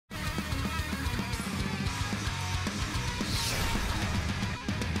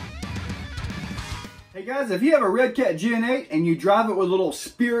Hey guys, if you have a Redcat Gen 8 and you drive it with a little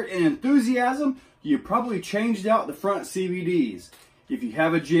spirit and enthusiasm, you probably changed out the front CVDs. If you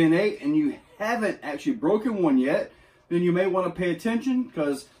have a Gen 8 and you haven't actually broken one yet, then you may want to pay attention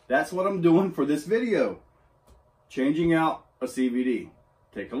because that's what I'm doing for this video. Changing out a CVD.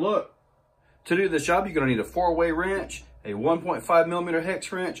 Take a look. To do this job, you're going to need a 4-way wrench, a 1.5mm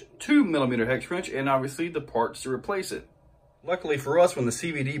hex wrench, 2mm hex wrench, and obviously the parts to replace it. Luckily for us, when the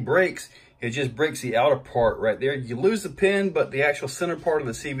CVD breaks, it just breaks the outer part right there. You lose the pin, but the actual center part of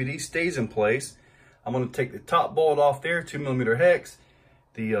the CVD stays in place. I'm going to take the top bolt off there, 2mm hex.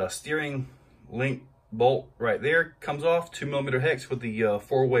 The steering link bolt right there comes off, 2mm hex with the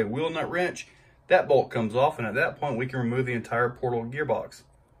 4-way wheel nut wrench. That bolt comes off, and at that point, we can remove the entire portal gearbox.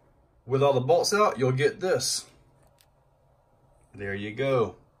 With all the bolts out, you'll get this. There you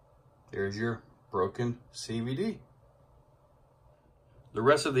go. There's your broken CVD. The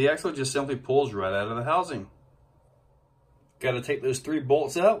rest of the axle just simply pulls right out of the housing. Got to take those 3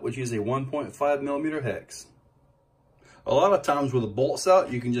 bolts out, which is a 1.5mm hex. A lot of times with the bolts out,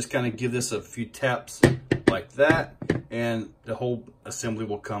 you can just kind of give this a few taps like that, and the whole assembly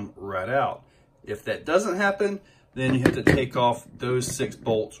will come right out. If that doesn't happen, then you have to take off those 6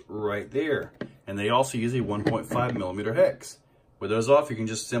 bolts right there. And they also use a 1.5mm hex. With those off, you can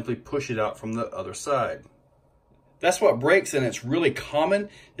just simply push it out from the other side. That's what breaks, and it's really common,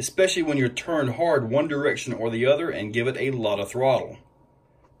 especially when you're turned hard one direction or the other and give it a lot of throttle.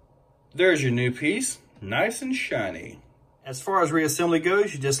 There's your new piece, nice and shiny. As far as reassembly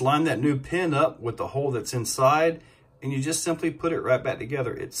goes, you just line that new pin up with the hole that's inside, and you just simply put it right back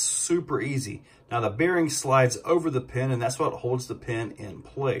together. It's super easy. Now the bearing slides over the pin, and that's what holds the pin in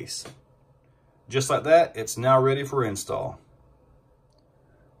place. Just like that, it's now ready for install.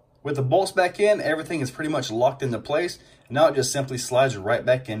 With the bolts back in, everything is pretty much locked into place. Now it just simply slides right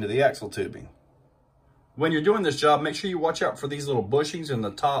back into the axle tubing. When you're doing this job, make sure you watch out for these little bushings in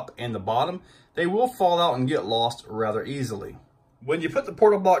the top and the bottom. They will fall out and get lost rather easily. When you put the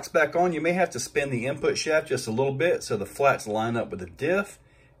portal box back on, you may have to spin the input shaft just a little bit so the flats line up with the diff.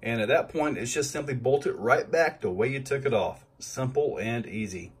 And at that point, it's just simply bolt it right back the way you took it off. Simple and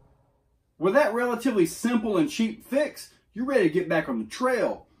easy. With that relatively simple and cheap fix, you're ready to get back on the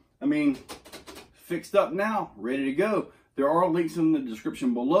trail. I mean, fixed up now, ready to go. There are links in the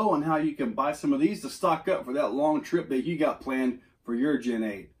description below on how you can buy some of these to stock up for that long trip that you got planned for your Gen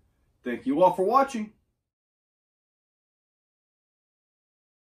 8. Thank you all for watching.